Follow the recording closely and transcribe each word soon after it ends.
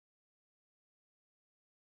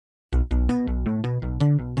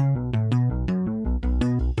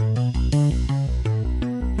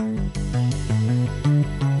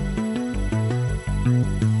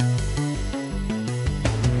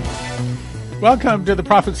Welcome to the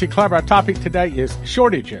Prophecy Club. Our topic today is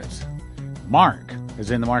shortages. Mark,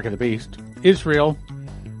 as in the mark of the beast. Israel,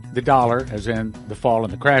 the dollar, as in the fall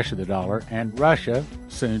and the crash of the dollar. And Russia,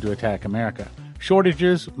 soon to attack America.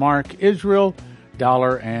 Shortages, Mark, Israel,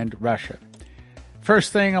 dollar, and Russia.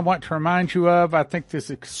 First thing I want to remind you of, I think this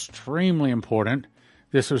is extremely important.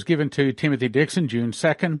 This was given to Timothy Dixon June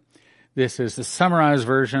 2nd. This is the summarized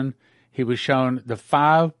version. He was shown the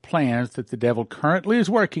 5 plans that the devil currently is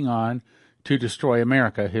working on to destroy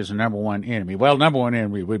America, his number one enemy. Well, number one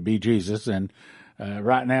enemy would be Jesus, and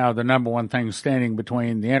right now the number one thing standing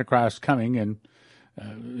between the Antichrist coming and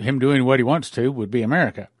him doing what he wants to would be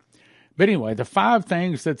America. But anyway, the 5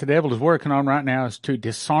 things that the devil is working on right now is to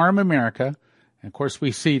disarm America. And of course,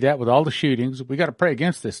 we see that with all the shootings. We got to pray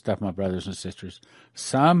against this stuff, my brothers and sisters.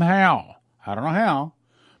 Somehow, I don't know how,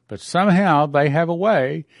 but somehow they have a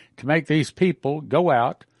way to make these people go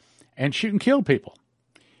out and shoot and kill people.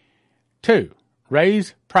 2,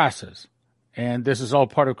 raise prices. And this is all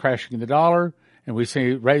part of crashing the dollar. And we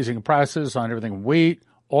see raising prices on everything, wheat,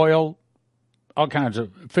 oil, all kinds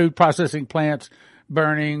of food processing plants,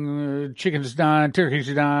 burning, chickens dying,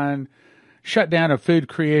 turkeys dying, shut down of food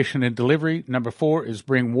creation and delivery. Number 4 is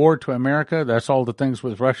bring war to America. That's all the things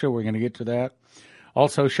with Russia. We're going to get to that.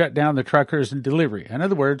 Also shut down the truckers and delivery. In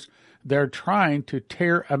other words, they're trying to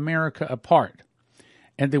tear America apart.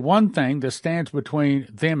 And the one thing that stands between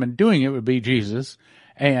them and doing it would be Jesus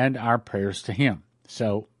and our prayers to him.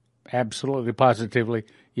 So absolutely, positively,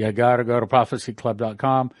 you got to go to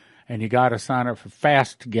prophecyclub.com and you got to sign up for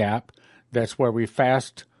Fast Gap. That's where we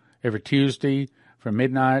fast every Tuesday from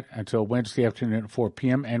midnight until Wednesday afternoon at 4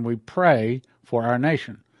 p.m. and we pray for our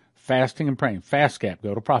nation. Fasting and praying. Fast Gap.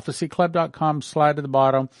 Go to prophecyclub.com, slide to the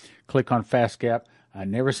bottom, click on Fast Gap. I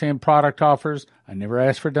never send product offers. I never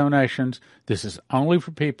ask for donations. This is only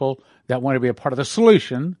for people that want to be a part of the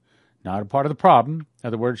solution, not a part of the problem. In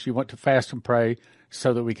other words, you want to fast and pray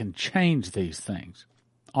so that we can change these things.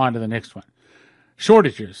 On to the next one.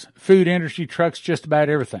 Shortages. Food, energy, trucks, just about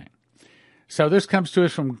everything. So this comes to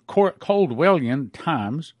us from Coldwellian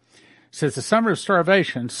Times. It says the Summer of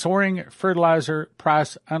Starvation, soaring fertilizer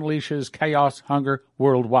price unleashes chaos, hunger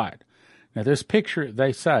worldwide. Now this picture,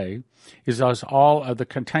 they say, is all of the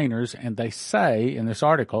containers, and they say in this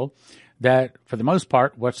article that for the most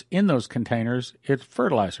part, what's in those containers is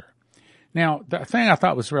fertilizer. Now, the thing I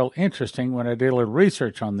thought was real interesting when I did a little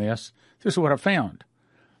research on this is what I found.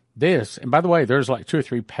 This, and by the way, there's like 2 or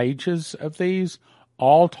 3 pages of these,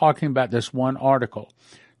 all talking about this one article.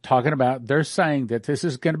 Talking about, they're saying that this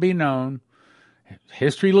is going to be known,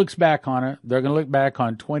 history looks back on it, they're going to look back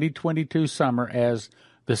on 2022 summer as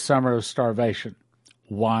the Summer of Starvation.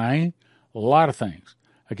 Why? A lot of things.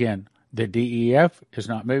 Again, the DEF is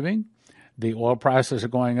not moving. The oil prices are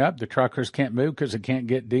going up. The truckers can't move because they can't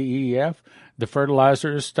get DEF. The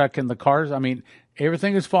fertilizer is stuck in the cars. I mean,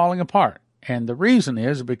 everything is falling apart. And the reason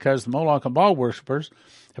is because the Moloch and Baal worshipers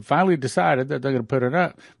have finally decided that they're going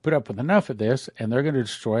to put up with enough of this, and they're going to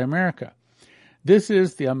destroy America. This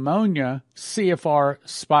is the ammonia CFR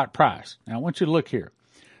spot price. Now, I want you to look here.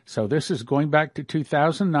 So this is going back to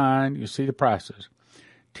 2009. You see the prices.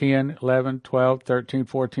 10, 11, 12, 13,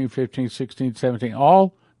 14, 15, 16, 17.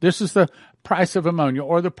 All this is the price of ammonia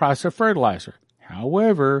or the price of fertilizer.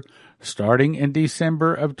 However, starting in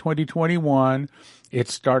December of 2021, it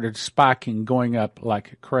started spiking, going up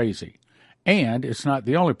like crazy. And it's not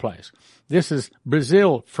the only place. This is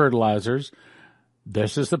Brazil fertilizers.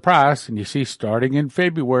 This is the price. And you see, starting in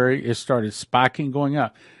February, it started spiking, going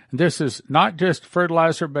up. And this is not just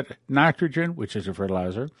fertilizer, but nitrogen, which is a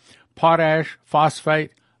fertilizer, potash,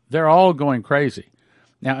 phosphate. They're all going crazy.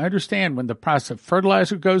 Now, understand when the price of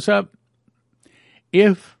fertilizer goes up,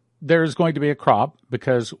 if there's going to be a crop,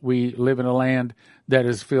 because we live in a land that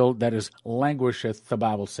is languisheth, the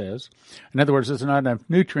Bible says. In other words, there's not enough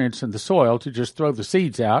nutrients in the soil to just throw the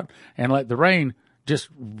seeds out and let the rain just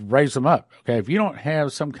raise them up. Okay, if you don't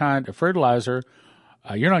have some kind of fertilizer,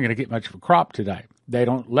 you're not going to get much of a crop today. They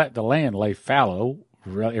don't let the land lay fallow,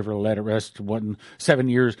 ever let it rest once every 7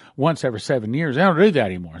 years. They don't do that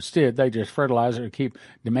anymore. Instead, they just fertilize it and keep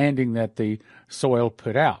demanding that the soil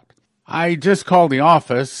put out. I just called the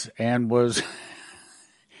office and was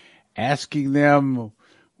asking them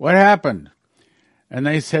what happened. And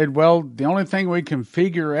they said, well, the only thing we can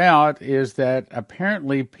figure out is that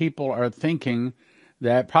apparently people are thinking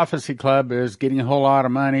that Prophecy Club is getting a whole lot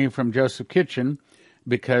of money from Joseph Kitchen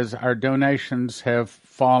because our donations have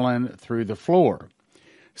fallen through the floor.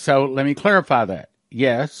 So let me clarify that.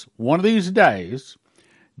 Yes, one of these days,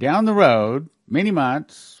 down the road, many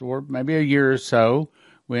months or maybe a year or so,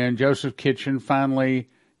 when Joseph Kitchen finally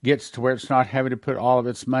gets to where it's not having to put all of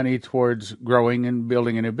its money towards growing and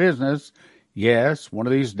building a new business, yes, one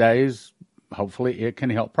of these days, hopefully it can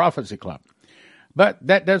help Prophecy Club. But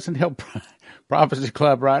that doesn't help Prophecy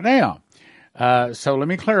Club right now. So let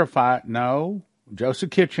me clarify. No, Joseph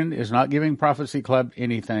Kitchen is not giving Prophecy Club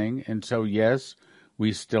anything. And so, yes,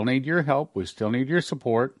 we still need your help. We still need your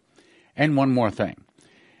support. And one more thing.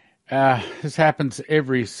 This happens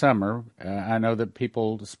every summer. I know that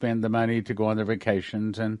people spend the money to go on their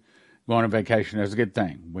vacations, and going on vacation is a good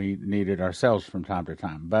thing. We need it ourselves from time to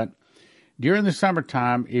time. But during the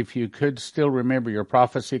summertime, if you could still remember your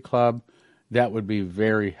Prophecy Club, that would be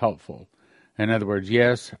very helpful. In other words,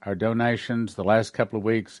 yes, our donations the last couple of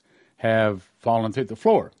weeks have fallen through the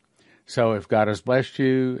floor. So if God has blessed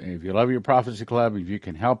you, if you love your Prophecy Club, if you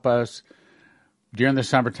can help us, during the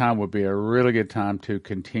summertime would be a really good time to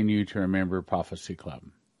continue to remember Prophecy Club.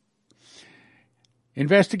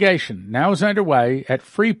 Investigation now is underway at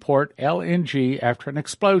Freeport LNG after an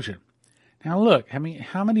explosion. Now look, I mean,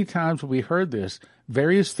 how many times have we heard this?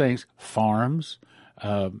 Various things, farms,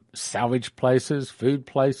 salvage places, food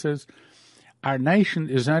places. Our nation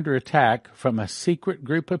is under attack from a secret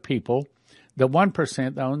group of people, the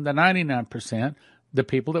 1% own the 99%, the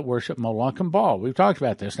people that worship Moloch and Baal. We've talked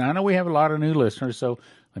about this. Now, I know we have a lot of new listeners, so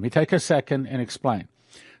let me take a second and explain.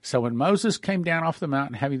 So when Moses came down off the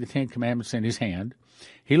mountain having the Ten Commandments in his hand,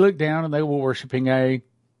 he looked down and they were worshiping a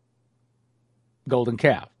golden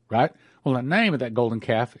calf, right? Well, the name of that golden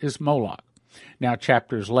calf is Moloch. Now,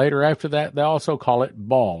 chapters later after that, they also call it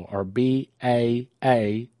Baal, or B-A-A-L.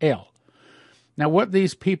 Now, what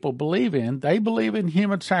these people believe in, they believe in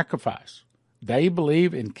human sacrifice. They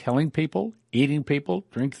believe in killing people, eating people,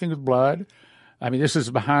 drinking with blood. I mean, this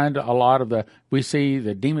is behind a lot of we see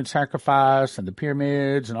the demon sacrifice and the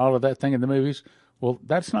pyramids and all of that thing in the movies. Well,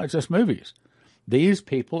 that's not just movies. These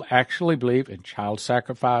people actually believe in child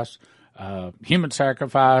sacrifice, human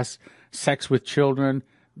sacrifice, sex with children,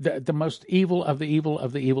 the most evil of the evil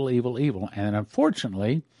of the evil. And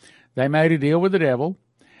unfortunately, they made a deal with the devil,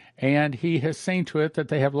 and he has seen to it that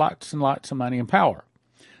they have lots and lots of money and power.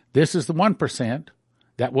 This is the 1%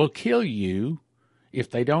 that will kill you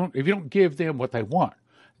if you don't give them what they want.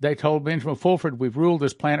 They told Benjamin Fulford, we've ruled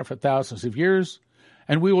this planet for thousands of years,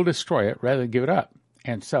 and we will destroy it rather than give it up.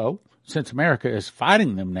 And so, since America is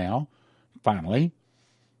fighting them now, finally,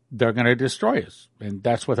 they're going to destroy us. And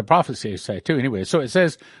that's what the prophecies say, too. Anyway, so it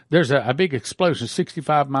says there's a big explosion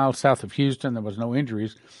 65 miles south of Houston. There was no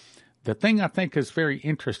injuries. The thing I think is very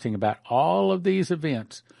interesting about all of these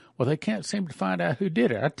events, well, they can't seem to find out who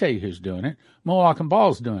did it. I tell you who's doing it. Moloch and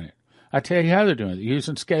Baal's doing it. I tell you how they're doing it. They're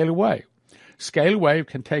using scalar wave. Scalar wave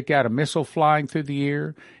can take out a missile flying through the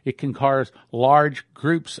air. It can cause large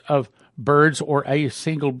groups of birds or a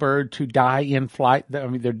single bird to die in flight. I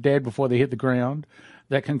mean, they're dead before they hit the ground.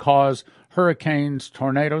 That can cause hurricanes,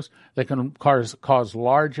 tornadoes. That can cause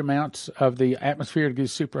large amounts of the atmosphere to get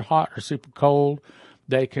super hot or super cold.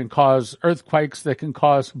 They can cause earthquakes. They can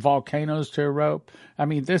cause volcanoes to erupt. I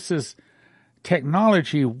mean, this is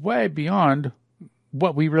technology way beyond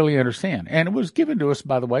what we really understand. And it was given to us,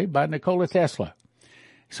 by the way, by Nikola Tesla.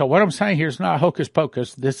 So what I'm saying here is not hocus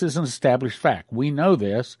pocus. This is an established fact. We know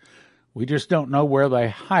this. We just don't know where they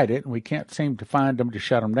hide it, and we can't seem to find them to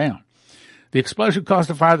shut them down. The explosion caused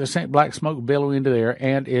a fire that sent black smoke billowing into the air,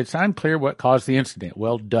 and it's unclear what caused the incident.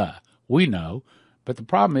 Well, duh. We know. But the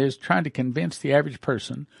problem is trying to convince the average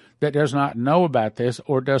person that does not know about this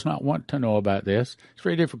or does not want to know about this. It's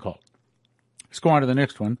very difficult. Let's go on to the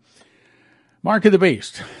next one. Mark of the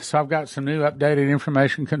Beast. So I've got some new updated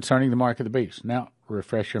information concerning the Mark of the Beast. Now,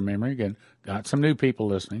 refresh your memory again. Got some new people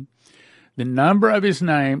listening. The number of his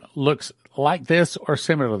name looks like this or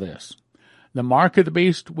similar to this. The Mark of the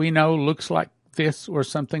Beast we know looks like this or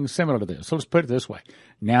something similar to this. So let's put it this way.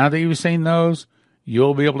 Now that you've seen those,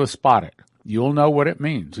 you'll be able to spot it. You'll know what it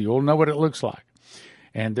means. You'll know what it looks like.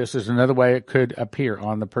 And this is another way it could appear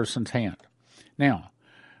on the person's hand. Now,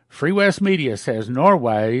 Free West Media says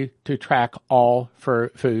Norway to track all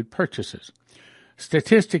food purchases.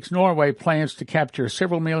 Statistics Norway plans to capture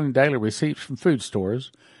several million daily receipts from food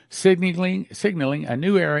stores, signaling a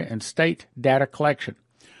new era in state data collection.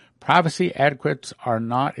 Privacy advocates are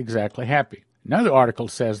not exactly happy. Another article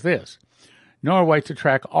says this. Norway to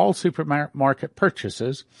track all supermarket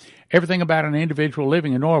purchases. Everything about an individual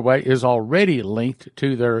living in Norway is already linked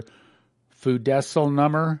to their fødsel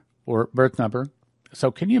number or birth number.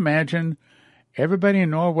 So can you imagine everybody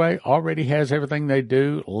in Norway already has everything they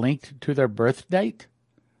do linked to their birth date?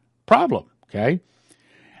 Problem, okay?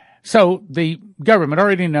 So the government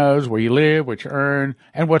already knows where you live, what you earn,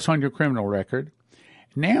 and what's on your criminal record.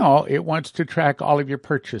 Now it wants to track all of your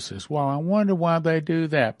purchases. Well, I wonder why they do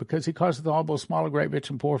that. Because he causes all both small and great, rich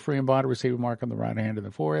and poor, free and bond to receive a mark on the right hand of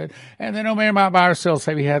the forehead. And then no man might buy or sell,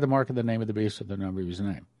 save he had the mark of the name of the beast or the number of his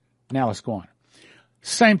name. Now let's go on.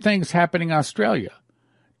 Same thing's happening in Australia.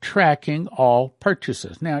 Tracking all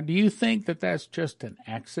purchases. Now, do you think that that's just an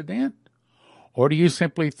accident? Or do you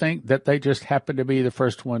simply think that they just happen to be the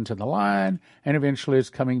first ones in the line and eventually it's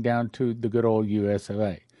coming down to the good old US of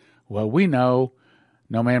A? Well, we know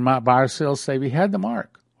no man might buy or sell save he had the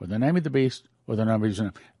mark or the name of the beast or the number of his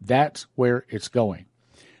name. That's where it's going.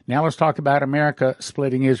 Now let's talk about America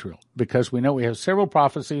splitting Israel, because we know we have several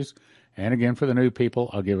prophecies. And again, for the new people,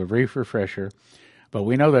 I'll give a brief refresher. But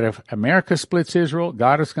we know that if America splits Israel,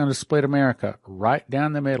 God is going to split America right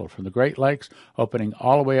down the middle, from the Great Lakes, opening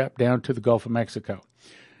all the way up down to the Gulf of Mexico.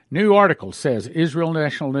 New article says, Israel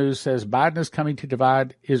National News says Biden is coming to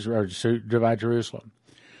divide Israel, divide Jerusalem.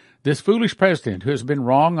 This foolish president, who has been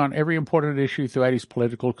wrong on every important issue throughout his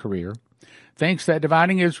political career, thinks that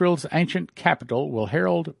dividing Israel's ancient capital will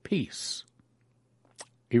herald peace.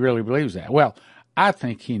 He really believes that. Well, I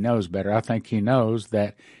think he knows better. I think he knows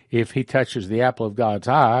that if he touches the apple of God's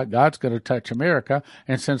eye, God's going to touch America.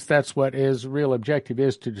 And since that's what his real objective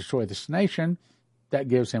is, to destroy this nation, that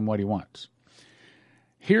gives him what he wants.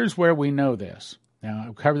 Here's where we know this. Now,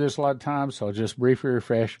 I've covered this a lot of times, so I'll just briefly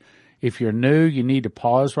refresh. If you're new, you need to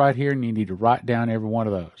pause right here and you need to write down every one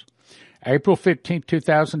of those. April 15,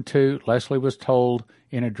 2002, Leslie was told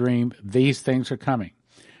in a dream, these things are coming.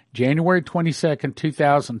 January 22nd,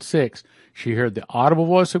 2006, she heard the audible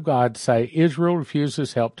voice of God say, Israel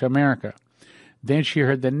refuses help to America. Then she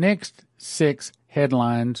heard the next 6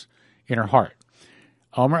 headlines in her heart.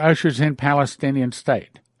 Omar ushers in Palestinian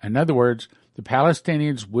state. In other words, the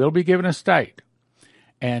Palestinians will be given a state.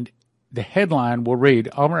 And the headline will read,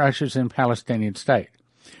 Omar ushers in Palestinian state.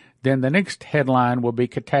 Then the next headline will be,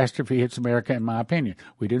 catastrophe hits America, in my opinion.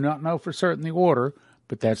 We do not know for certain the order,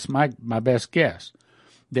 but that's my best guess.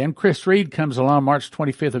 Then Chris Reed comes along March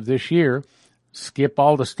 25th of this year. Skip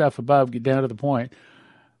all the stuff above, get down to the point.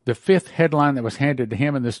 The 5th headline that was handed to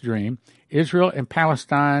him in this dream, Israel and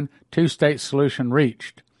Palestine, 2-state solution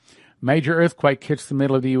reached. Major earthquake hits the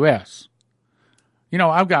middle of the U.S. You know,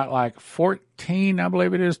 I've got like 14, I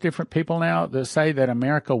believe it is, different people now that say that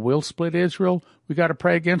America will split Israel. We got to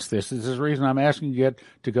pray against this. This is the reason I'm asking you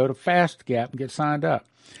to go to Fast Gap and get signed up.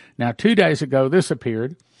 Now, 2 days ago, this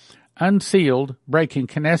appeared. Unsealed, breaking,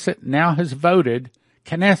 Knesset now has voted,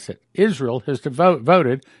 Israel has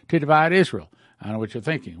voted to divide Israel. I know what you're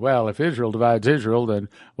thinking. Well, if Israel divides Israel, then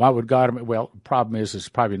why would God? Well, the problem is it's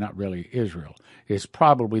probably not really Israel. It's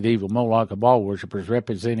probably the evil Moloch of Baal worshippers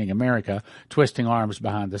representing America, twisting arms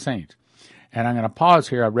behind the scenes. And I'm going to pause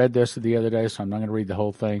here. I read this the other day, so I'm not going to read the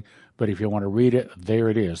whole thing. But if you want to read it, there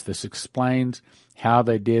it is. This explains how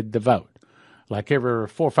they did the vote. Like every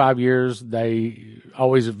 4 or 5 years, they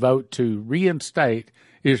always vote to reinstate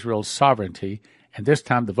Israel's sovereignty, and this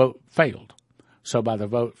time the vote failed. So by the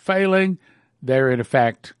vote failing, they're in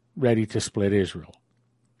effect ready to split Israel.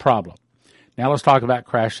 Problem. Now let's talk about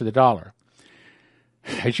crash of the dollar.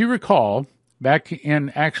 As you recall, back in,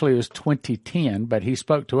 actually it was 2010, but he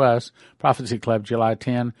spoke to us, Prophecy Club, July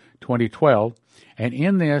 10, 2012, and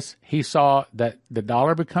in this he saw that the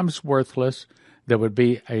dollar becomes worthless. There would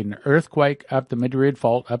be an earthquake up the Madrid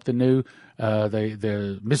Fault, up the new,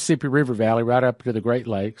 the Mississippi River Valley, right up to the Great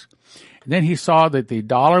Lakes. And then he saw that the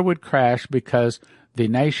dollar would crash because the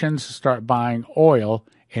nations start buying oil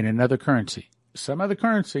in another currency. Some other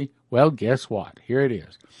currency, well, guess what? Here it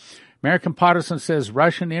is. American Partisan says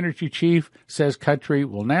Russian energy chief says country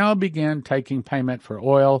will now begin taking payment for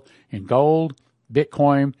oil in gold,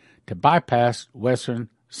 Bitcoin, to bypass Western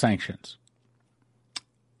sanctions.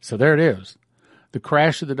 So there it is. The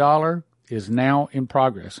crash of the dollar is now in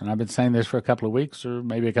progress, and I've been saying this for a couple of weeks or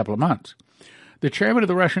maybe a couple of months. The chairman of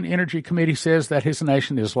the Russian Energy Committee says that his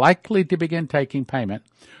nation is likely to begin taking payment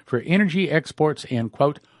for energy exports in,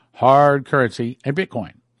 quote, hard currency and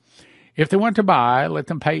Bitcoin. If they want to buy, let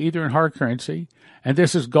them pay either in hard currency, and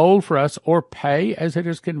this is gold for us, or pay as it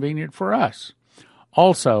is convenient for us.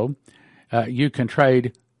 Also, you can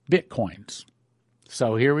trade Bitcoins.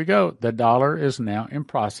 So here we go. The dollar is now in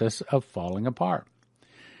process of falling apart.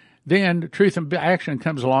 Then Truth and Action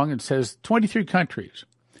comes along and says 23 countries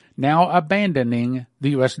now abandoning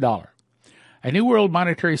the U.S. dollar. A new world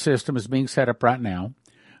monetary system is being set up right now,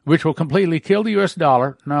 which will completely kill the U.S.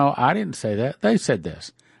 dollar. No, I didn't say that. They said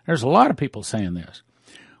this. There's a lot of people saying this.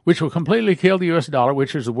 Which will completely kill the U.S. dollar,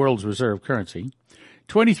 which is the world's reserve currency.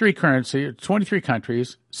 23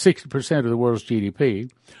 countries, 60% of the world's GDP,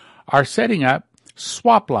 are setting up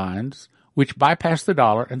swap lines which bypass the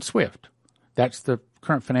dollar and SWIFT. That's the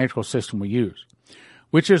current financial system we use,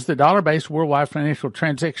 which is the dollar-based worldwide financial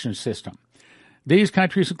transaction system. These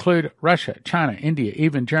countries include Russia, China, India,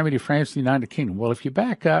 even Germany, France, the United Kingdom. Well, if you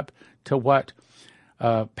back up to what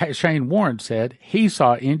Shane Warren said, he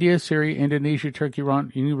saw India, Syria, Indonesia, Turkey,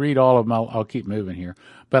 Iran. You read all of them. I'll keep moving here.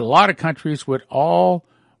 But a lot of countries would all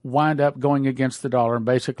wind up going against the dollar and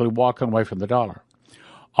basically walking away from the dollar.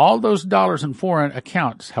 All those dollars in foreign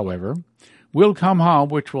accounts, however, will come home,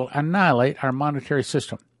 which will annihilate our monetary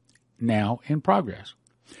system. Now in progress.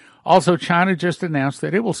 Also, China just announced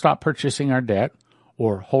that it will stop purchasing our debt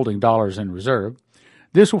or holding dollars in reserve.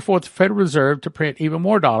 This will force the Federal Reserve to print even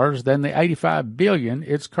more dollars than the $85 billion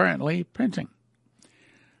it's currently printing.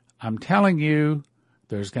 I'm telling you,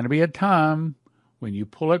 there's going to be a time when you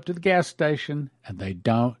pull up to the gas station and they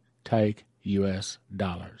don't take U.S.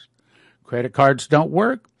 dollars. Credit cards don't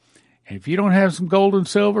work. And if you don't have some gold and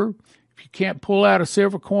silver, if you can't pull out a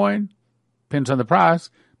silver coin, depends on the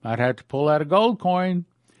price, might have to pull out a gold coin,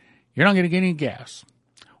 you're not going to get any gas.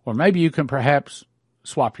 Or maybe you can perhaps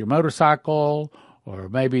swap your motorcycle or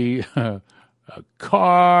maybe a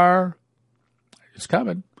car. It's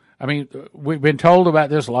coming. I mean, we've been told about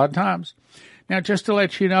this a lot of times. Now, just to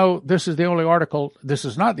let you know, this is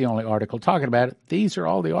not the only article talking about it. These are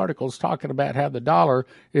all the articles talking about how the dollar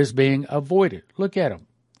is being avoided. Look at them.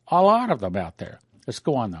 A lot of them out there. Let's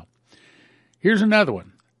go on, though. Here's another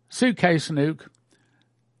one. Suitcase nuke,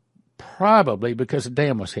 probably because a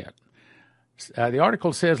dam was hit. The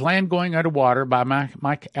article says, Land Going Under Water by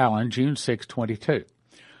Mike Allen, June 6, 22.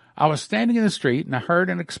 I was standing in the street and I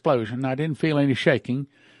heard an explosion. I didn't feel any shaking.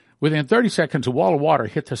 Within 30 seconds, a wall of water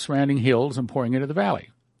hit the surrounding hills and pouring into the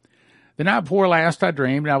valley. The night before last, I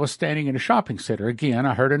dreamed I was standing in a shopping center. Again,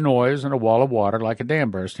 I heard a noise and a wall of water, like a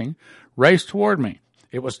dam bursting, race toward me.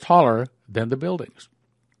 It was taller than the buildings.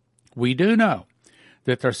 We do know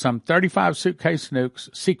that there's some 35 suitcase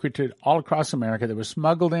nukes secreted all across America that were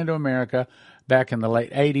smuggled into America back in the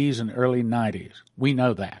late 80s and early 90s. We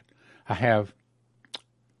know that. I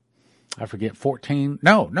forget,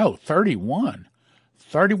 31.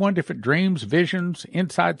 31 different dreams, visions,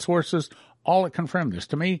 inside sources, all that confirm this.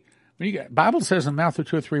 To me, Bible says in the mouth of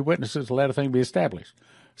 2 or 3 witnesses, let a thing be established.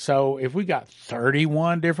 So if we got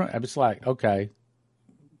 31 different, it's like, okay,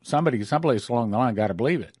 someplace along the line got to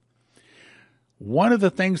believe it. One of the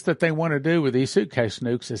things that they want to do with these suitcase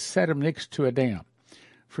nukes is set them next to a dam.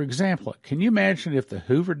 For example, can you imagine if the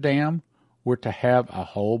Hoover Dam were to have a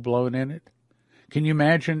hole blown in it? Can you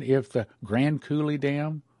imagine if the Grand Coulee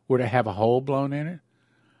Dam were to have a hole blown in it?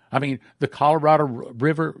 I mean, the Colorado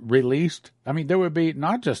River released. I mean, there would be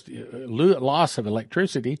not just loss of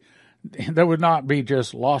electricity. There would not be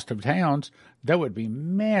just loss of towns. There would be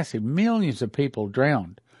massive millions of people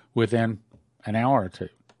drowned within an hour or two.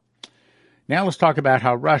 Now let's talk about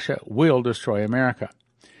how Russia will destroy America.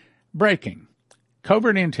 Breaking.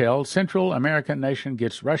 Covert intel, Central American nation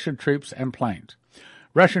gets Russian troops and planes.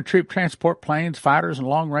 Russian troop transport planes, fighters, and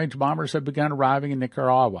long-range bombers have begun arriving in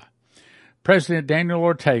Nicaragua. President Daniel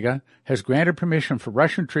Ortega has granted permission for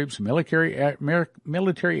Russian troops and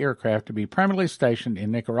military aircraft to be permanently stationed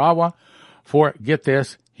in Nicaragua for, get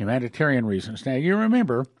this, humanitarian reasons. Now, you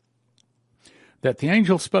remember that the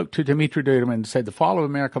angel spoke to Dmitry Duduman and said the fall of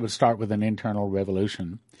America would start with an internal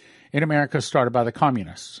revolution in America started by the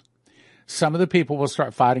communists. Some of the people will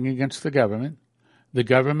start fighting against the government. The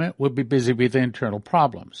government will be busy with internal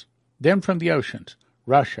problems. Then from the oceans,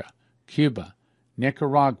 Russia, Cuba,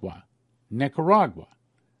 Nicaragua.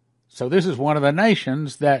 So this is one of the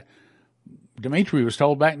nations that Dmitry was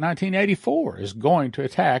told back in 1984 is going to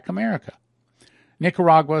attack America.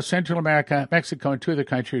 Nicaragua, Central America, Mexico, and 2 other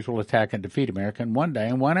countries will attack and defeat America in 1 day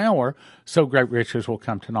and 1 hour, so great riches will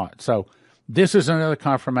come to naught. So this is another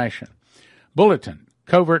confirmation. Bulletin,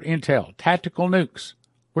 covert intel, tactical nukes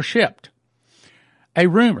were shipped. A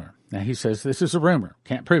rumor, now he says this is a rumor,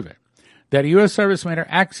 can't prove it, that a U.S. serviceman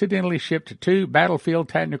accidentally shipped 2 battlefield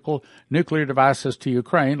tactical nuclear devices to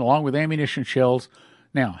Ukraine along with ammunition shells.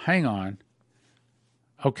 Now, hang on.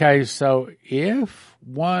 Okay, so if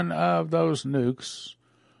one of those nukes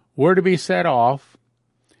were to be set off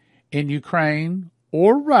in Ukraine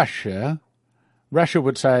or Russia, Russia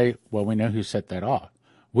would say, well, we know who set that off.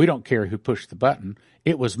 We don't care who pushed the button.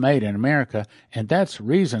 It was made in America, and that's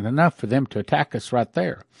reason enough for them to attack us right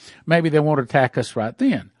there. Maybe they won't attack us right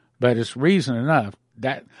then, but it's reason enough.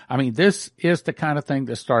 This is the kind of thing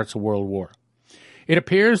that starts a world war. It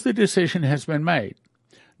appears the decision has been made.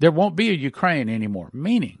 There won't be a Ukraine anymore,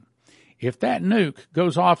 meaning if that nuke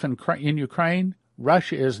goes off in Ukraine,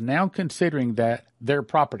 Russia is now considering that their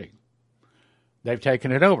property. They've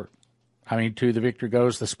taken it over. To the victor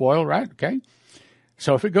goes the spoil, right? Okay.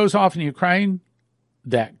 So if it goes off in Ukraine,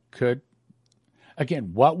 that could,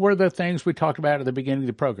 again, what were the things we talked about at the beginning of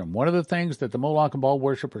the program? One of the things that the Moloch and Baal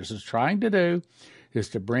worshippers is trying to do is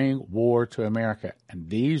to bring war to America. And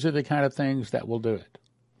these are the kind of things that will do it.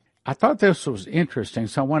 I thought this was interesting,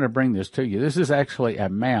 so I want to bring this to you. This is actually a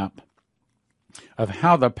map of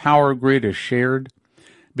how the power grid is shared,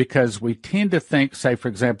 because we tend to think, say, for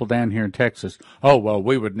example, down here in Texas, oh, well,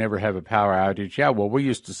 we would never have a power outage. Yeah, well, we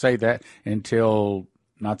used to say that until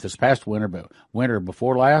not this past winter, but winter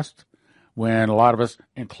before last, when a lot of us,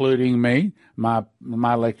 including me, my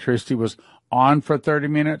electricity was on for 30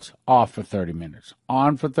 minutes, off for 30 minutes,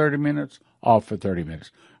 on for 30 minutes, off for 30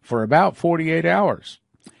 minutes, for about 48 hours.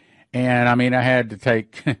 And, I mean, I had to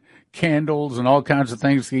take candles and all kinds of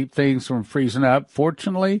things to keep things from freezing up.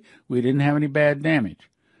 Fortunately, we didn't have any bad damage.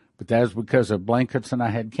 But that was because of blankets and I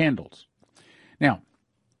had candles. Now,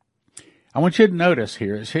 I want you to notice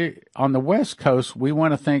here on the West Coast, we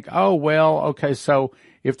want to think, oh, well, okay, so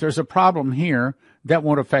if there's a problem here, that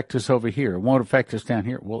won't affect us over here. It won't affect us down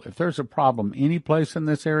here. Well, if there's a problem any place in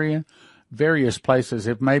this area, various places,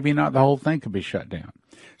 if maybe not the whole thing could be shut down.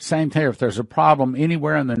 Same thing, if there's a problem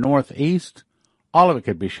anywhere in the Northeast, all of it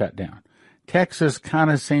could be shut down. Texas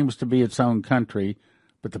kind of seems to be its own country,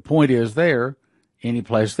 but the point is there, any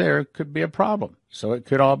place there could be a problem. So it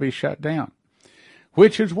could all be shut down,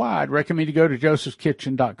 which is why I'd recommend you go to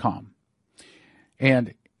josephskitchen.com.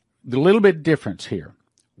 And the little bit difference here.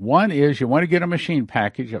 One is you want to get a machine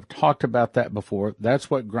package. I've talked about that before. That's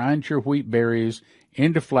what grinds your wheat berries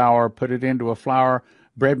into flour, put it into a flour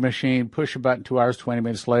bread machine, push a button, 2 hours, 20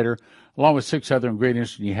 minutes later, along with 6 other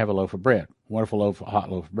ingredients, and you have a loaf of bread, wonderful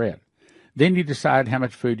hot loaf of bread. Then you decide how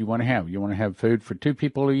much food you want to have. You want to have food for 2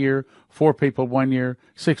 people a year, 4 people 1 year,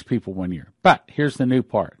 6 people 1 year. But here's the new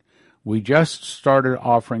part. We just started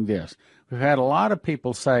offering this. We've had a lot of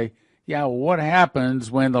people say, yeah, well, what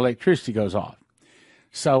happens when the electricity goes off?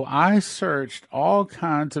 So I searched all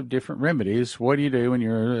kinds of different remedies. What do you do when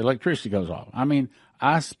your electricity goes off? I mean,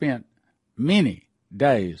 I spent many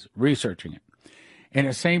days researching it. And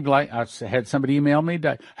it seemed like I had somebody email me,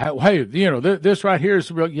 hey, you know, this right here is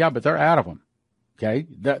real. Yeah, but they're out of them. Okay.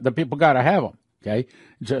 The people got to have them. Okay.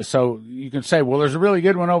 So you can say, well, there's a really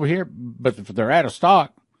good one over here, but if they're out of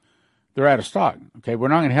stock, they're out of stock. Okay. We're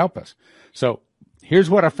not going to help us. So here's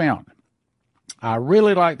what I found. I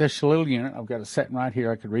really like this little unit. I've got it sitting right here.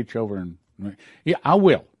 I could reach over and, yeah, I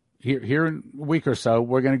will. Here in a week or so,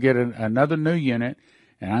 we're going to get another new unit,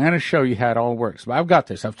 and I'm going to show you how it all works. But I've got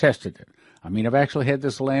this. I've tested it. I mean, I've actually had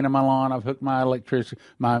this laying on my lawn. I've hooked my electricity,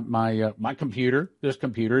 my computer. This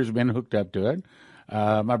computer has been hooked up to it.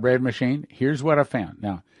 My bread machine. Here's what I found.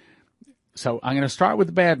 Now, so I'm going to start with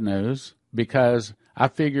the bad news, because I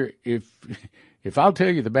figure if I'll tell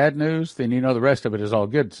you the bad news, then you know the rest of it is all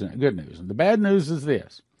good news. And the bad news is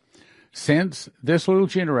this. Since this little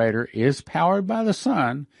generator is powered by the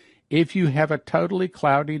sun, if you have a totally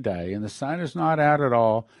cloudy day and the sun is not out at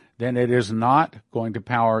all, then it is not going to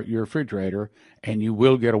power your refrigerator, and you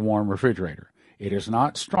will get a warm refrigerator. It is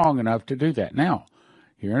not strong enough to do that. Now,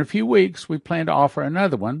 here in a few weeks, we plan to offer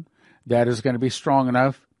another one that is going to be strong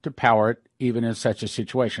enough to power it even in such a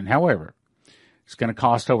situation. However, it's going to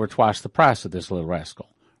cost over twice the price of this little rascal.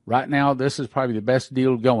 Right now, this is probably the best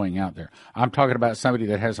deal going out there. I'm talking about somebody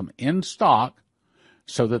that has them in stock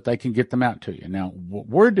so that they can get them out to you. Now, what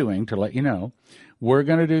we're doing, to let you know, we're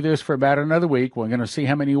going to do this for about another week. We're going to see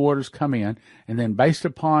how many orders come in, and then based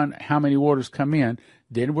upon how many orders come in,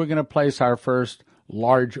 then we're going to place our first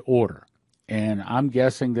large order. And I'm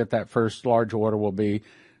guessing that first large order will be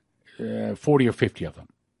 40 or 50 of them.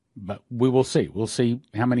 But we will see. We'll see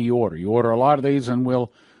how many you order. You order a lot of these, and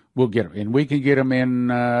we'll get them. And we can get them in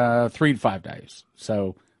 3 to 5 days.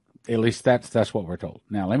 So at least that's what we're told.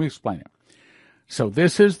 Now, let me explain it. So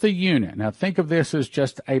this is the unit. Now, think of this as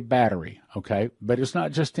just a battery, okay? But it's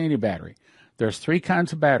not just any battery. There's 3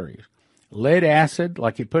 kinds of batteries. Lead acid,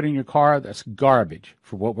 like you put in your car, that's garbage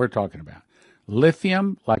for what we're talking about.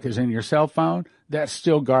 Lithium, like is in your cell phone, that's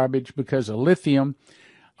still garbage, because a lithium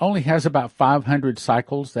only has about 500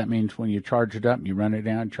 cycles. That means when you charge it up, you run it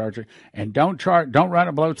down, charge it, and don't run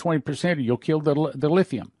it below 20%, or you'll kill the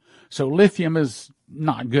lithium. So lithium is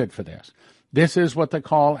not good for this. This is what they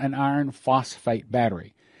call an iron phosphate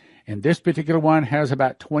battery. And this particular one has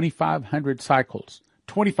about 2,500 cycles.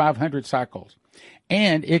 2,500 cycles.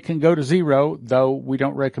 And it can go to zero, though we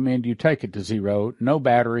don't recommend you take it to zero. No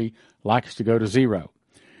battery likes to go to zero.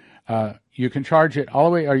 You can charge it all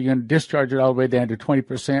the way, or you can discharge it all the way down to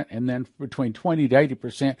 20%, and then between 20 to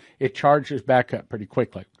 80%, it charges back up pretty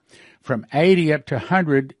quickly. From 80 up to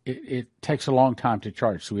 100, it takes a long time to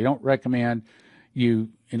charge. So we don't recommend you,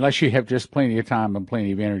 unless you have just plenty of time and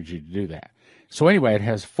plenty of energy to do that. So anyway, it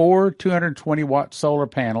has 4 220-watt solar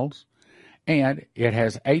panels, and it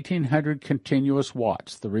has 1,800 continuous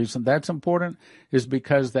watts. The reason that's important is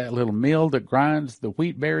because that little mill that grinds the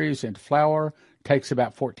wheat berries into flour takes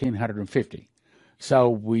about 1,450. So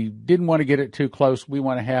we didn't want to get it too close. We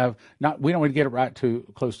want to have we don't want to get it right too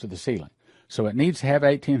close to the ceiling. So it needs to have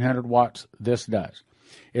 1,800 watts. This does.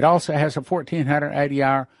 It also has a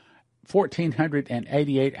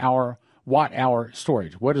 1,488 watt-hour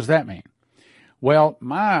storage. What does that mean? Well,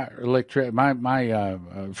 my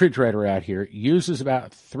refrigerator out here uses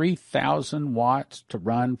about 3,000 watts to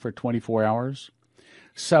run for 24 hours.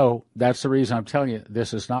 So that's the reason I'm telling you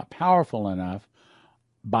this is not powerful enough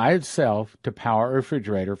by itself to power a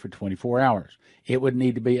refrigerator for 24 hours. It would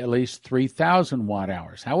need to be at least 3,000 watt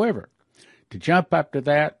hours. However, to jump up to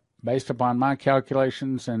that, based upon my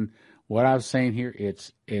calculations and what I've seen here,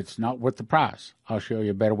 it's not worth the price. I'll show you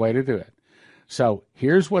a better way to do it. So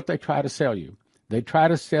here's what they try to sell you. They try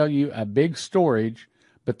to sell you a big storage,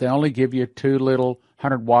 but they only give you 2 little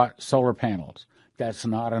 100-watt solar panels. That's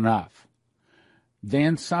not enough.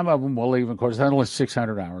 Then some of them will even, of course, that's only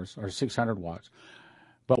 600 hours or 600 watts.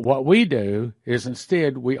 But what we do is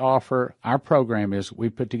instead we offer, our program is we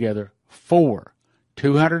put together 4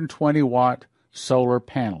 220-watt solar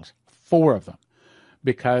panels, 4 of them,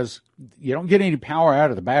 because you don't get any power out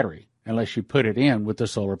of the battery unless you put it in with the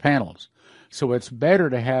solar panels. So it's better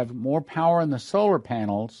to have more power in the solar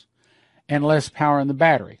panels and less power in the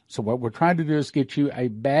battery. So what we're trying to do is get you a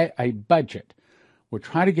budget. We're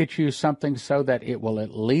trying to get you something so that it will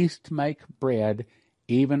at least make bread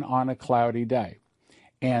even on a cloudy day.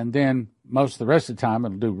 And then most of the rest of the time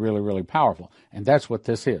it'll do really, really powerful. And that's what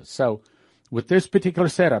this is. So with this particular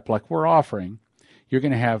setup, like we're offering, you're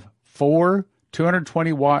going to have 4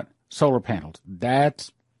 220-watt solar panels.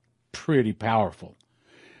 That's pretty powerful.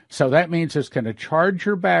 So that means it's going to charge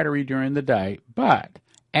your battery during the day, but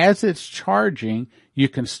as it's charging, you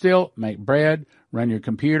can still make bread, run your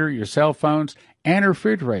computer, your cell phones, and a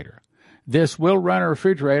refrigerator. This will run a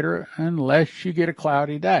refrigerator unless you get a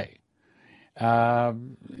cloudy day.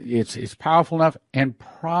 It's powerful enough, and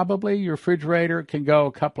probably your refrigerator can go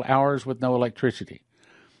a couple hours with no electricity.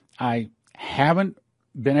 I haven't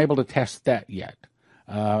been able to test that yet.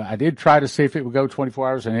 I did try to see if it would go 24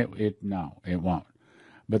 hours, and it won't.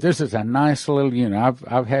 But this is a nice little unit.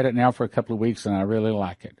 I've had it now for a couple of weeks, and I really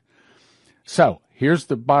like it. So here's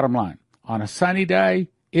the bottom line. On a sunny day,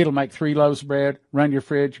 it'll make 3 loaves of bread, run your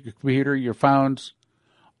fridge, your computer, your phones.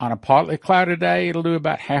 On a partly cloudy day, it'll do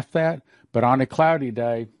about half that. But on a cloudy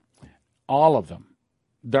day, all of them,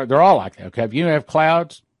 they're all like that. Okay, if you have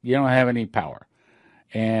clouds, you don't have any power.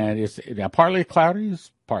 And it's partly cloudy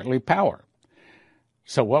is partly power.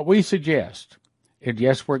 So what we suggest,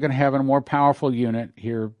 yes, we're going to have a more powerful unit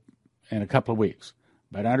here in a couple of weeks.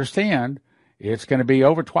 But understand, it's going to be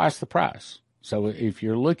over twice the price. So if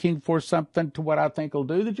you're looking for something to what I think will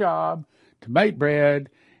do the job, to make bread,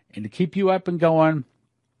 and to keep you up and going,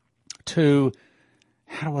 to,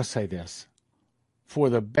 how do I say this? For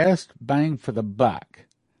the best bang for the buck,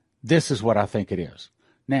 this is what I think it is.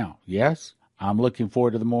 Now, yes, I'm looking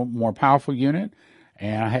forward to the more powerful unit.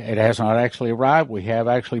 And it has not actually arrived. We have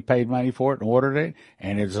actually paid money for it and ordered it,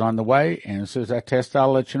 and it's on the way. And as soon as I test it,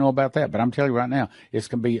 I'll let you know about that. But I'm telling you right now, it's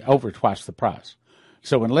going to be over twice the price.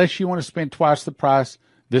 So unless you want to spend twice the price,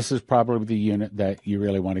 this is probably the unit that you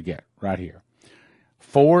really want to get right here.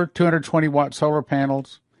 4 220-watt solar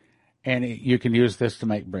panels, and you can use this to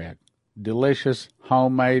make bread. Delicious,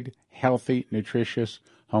 homemade, healthy, nutritious,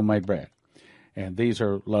 homemade bread. And these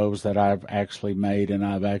are loaves that I've actually made, and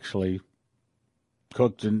I've actually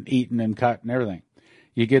cooked and eaten and cut and everything.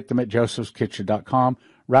 You get them at josephskitchen.com.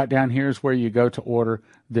 Right down here is where you go to order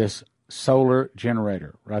this solar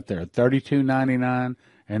generator right there, $32.99,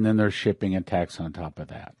 and then there's shipping and tax on top of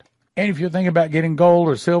that. And if you're thinking about getting gold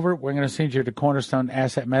or silver, we're going to send you to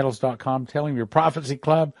cornerstoneassetmetals.com. Tell them your Prophecy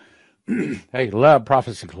Club. Hey, love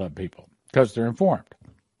Prophecy Club people because they're informed.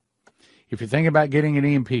 If you're thinking about getting an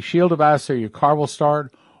EMP shield device so your car will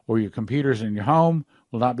start or your computers in your home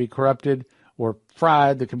will not be corrupted or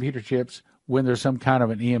fried, the computer chips, when there's some kind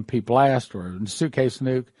of an EMP blast or a suitcase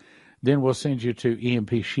nuke, then we'll send you to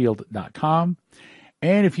empshield.com.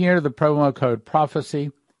 And if you enter the promo code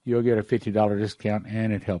PROPHECY, you'll get a $50 discount,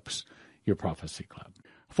 and it helps your Prophecy Club.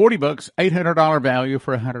 40 books, $800 value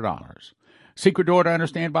for $100. Secret Door to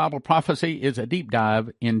Understand Bible Prophecy is a deep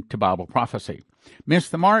dive into Bible prophecy. Miss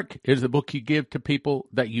the Mark is the book you give to people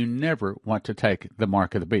that you never want to take the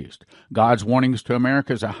mark of the beast. God's Warnings to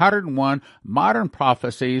America's 101 modern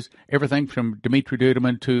prophecies, everything from Dimitri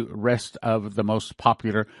Duduman to rest of the most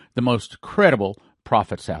popular, the most credible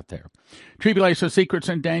prophets out there. Tribulation Secrets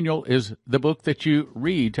and Daniel is the book that you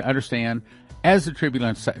read to understand, as a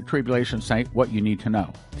tribulation saint, what you need to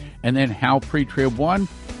know. And then How Pre-Trib Won,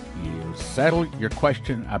 you settle your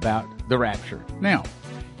question about the rapture. Now,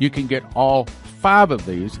 you can get all 5 of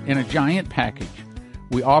these in a giant package.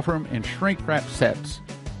 We offer them in shrink-wrap sets.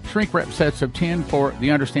 Shrink-wrap sets of 10 for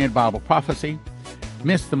the Understand Bible Prophecy.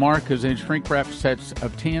 Miss the Mark is in shrink-wrap sets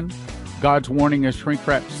of 10. God's Warning is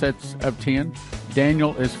shrink-wrap sets of 10.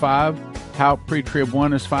 Daniel is 5. How Pre-Trib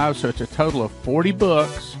 1 is 5. So it's a total of 40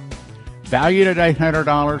 books, valued at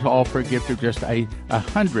 $800, all for a gift of just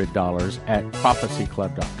 $100 at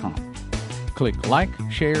prophecyclub.com. Click like,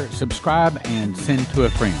 share, subscribe, and send to a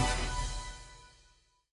friend.